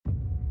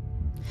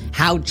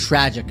How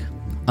tragic.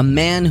 A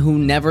man who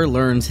never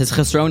learns his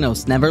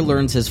chesronos, never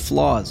learns his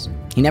flaws.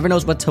 He never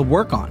knows what to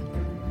work on.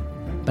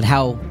 But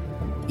how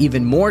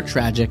even more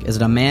tragic is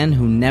it a man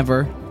who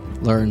never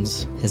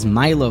learns his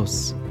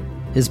milos,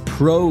 his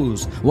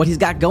pros, what he's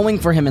got going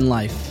for him in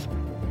life.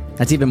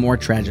 That's even more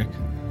tragic.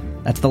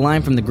 That's the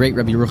line from the great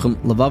Rabbi Yerucham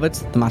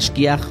Levovitz, the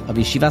mashgiach of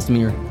Yeshivas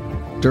Mir,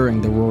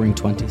 during the Roaring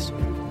Twenties.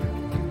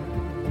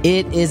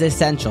 It is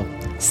essential.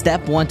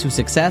 Step one to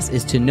success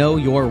is to know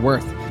your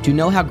worth, to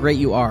know how great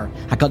you are.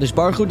 HaKadosh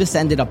Baruch Hu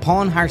descended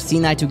upon Har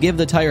Sinai to give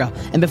the Torah,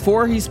 and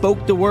before he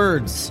spoke the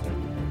words,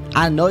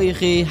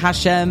 Anoichi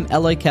Hashem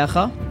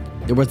Elokecha,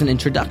 there was an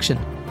introduction.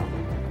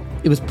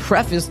 It was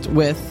prefaced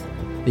with,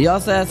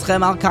 V'yaseh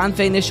eschem al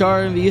kanfei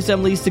nishar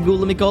v'yisem li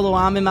segula mikol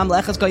ha'amim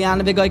mamlechas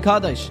koyana v'goy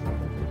kadosh.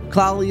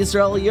 Klal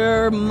Yisrael,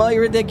 you're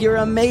moiridik, you're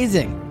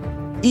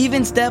amazing.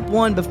 Even step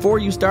one before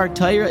you start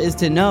Torah is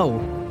to know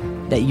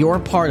that you're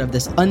part of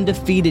this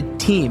undefeated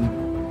team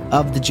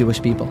of the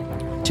Jewish people.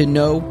 To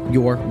know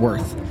your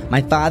worth.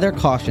 My father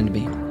cautioned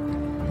me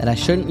that I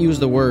shouldn't use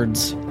the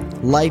words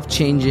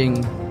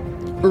life-changing,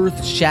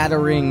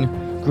 earth-shattering,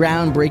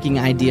 groundbreaking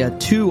idea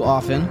too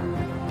often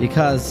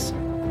because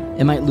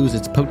it might lose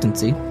its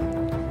potency.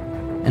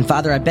 And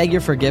Father, I beg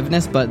your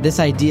forgiveness, but this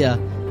idea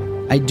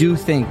I do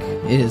think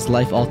is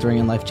life-altering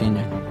and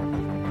life-changing.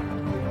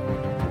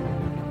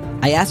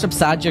 I asked Reb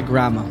Sadia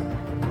Grama,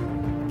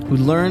 who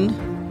learned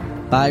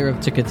by Reb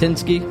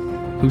Tikatinsky,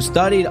 who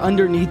studied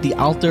underneath the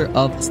altar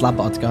of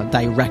Slobodka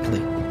directly.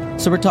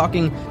 So we're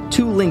talking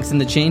 2 links in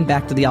the chain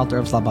back to the altar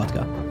of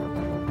Slobodka.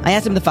 I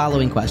asked him the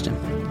following question.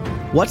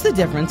 What's the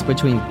difference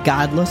between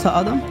Gadol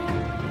ha'adam,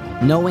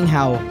 knowing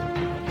how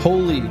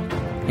holy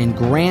and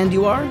grand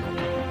you are,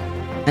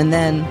 and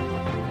then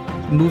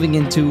moving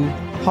into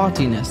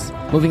haughtiness,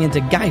 moving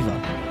into gaiva?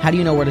 How do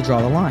you know where to draw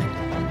the line?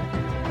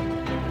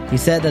 He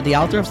said that the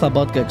altar of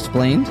Slobodka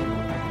explained,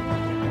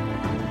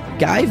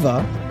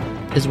 gaiva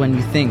is when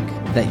you think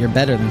that you're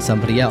better than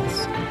somebody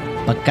else.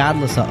 But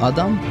Gadol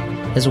ha'adam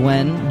is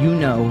when you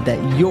know that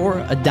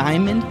you're a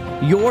diamond,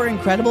 you're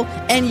incredible,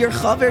 and your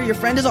chaver, your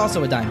friend, is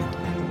also a diamond.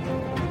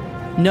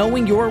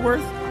 Knowing your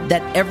worth,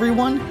 that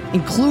everyone,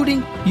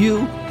 including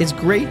you, is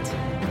great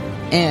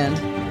and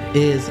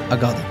is a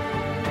Gadol.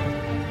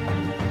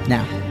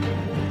 Now,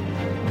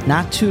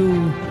 not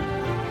to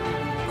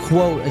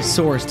quote a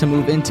source to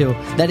move into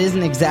that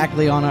isn't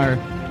exactly on our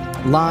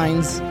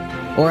lines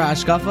or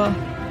hashkafa,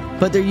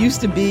 but there used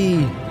to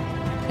be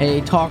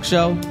a talk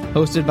show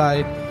hosted by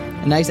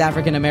a nice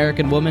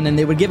African-American woman, and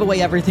they would give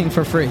away everything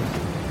for free.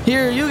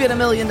 Here, you get $1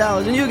 million,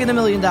 and you get $1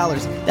 million.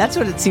 That's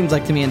what it seems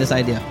like to me in this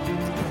idea.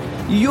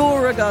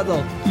 You're a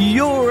Gadol,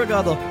 you're a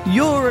Gadol,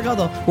 you're a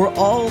Gadol. We're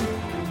all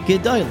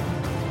Gedolim.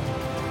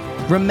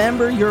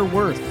 Remember your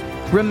worth.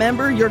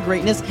 Remember your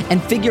greatness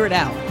and figure it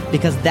out,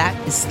 because that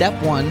is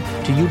step one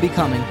to you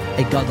becoming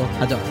a Gadol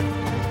Hador.